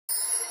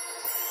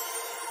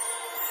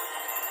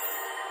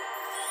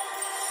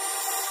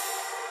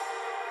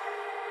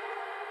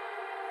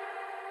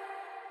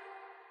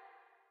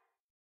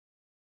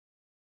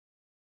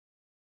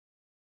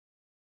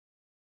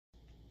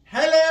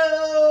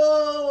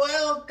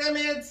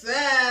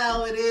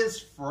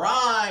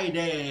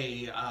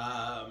Friday,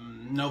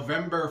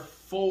 November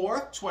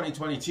 4th,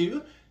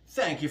 2022.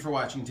 Thank you for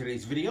watching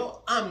today's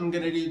video. I'm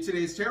going to do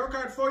today's tarot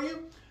card for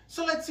you.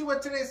 So let's see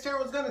what today's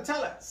tarot is going to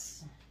tell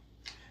us.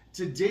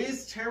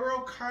 Today's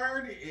tarot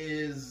card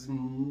is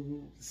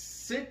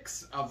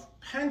Six of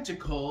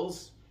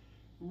Pentacles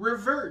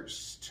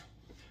reversed.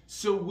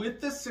 So with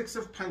the Six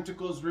of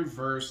Pentacles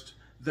reversed,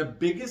 the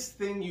biggest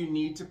thing you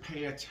need to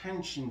pay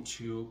attention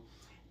to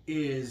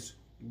is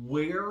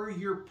where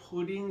you're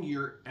putting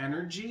your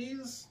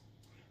energies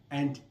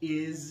and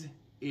is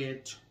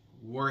it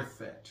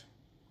worth it?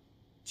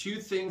 Two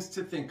things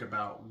to think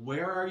about.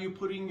 Where are you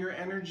putting your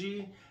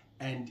energy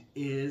and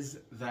is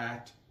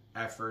that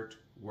effort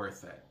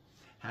worth it?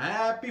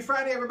 Happy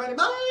Friday, everybody.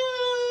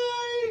 Bye!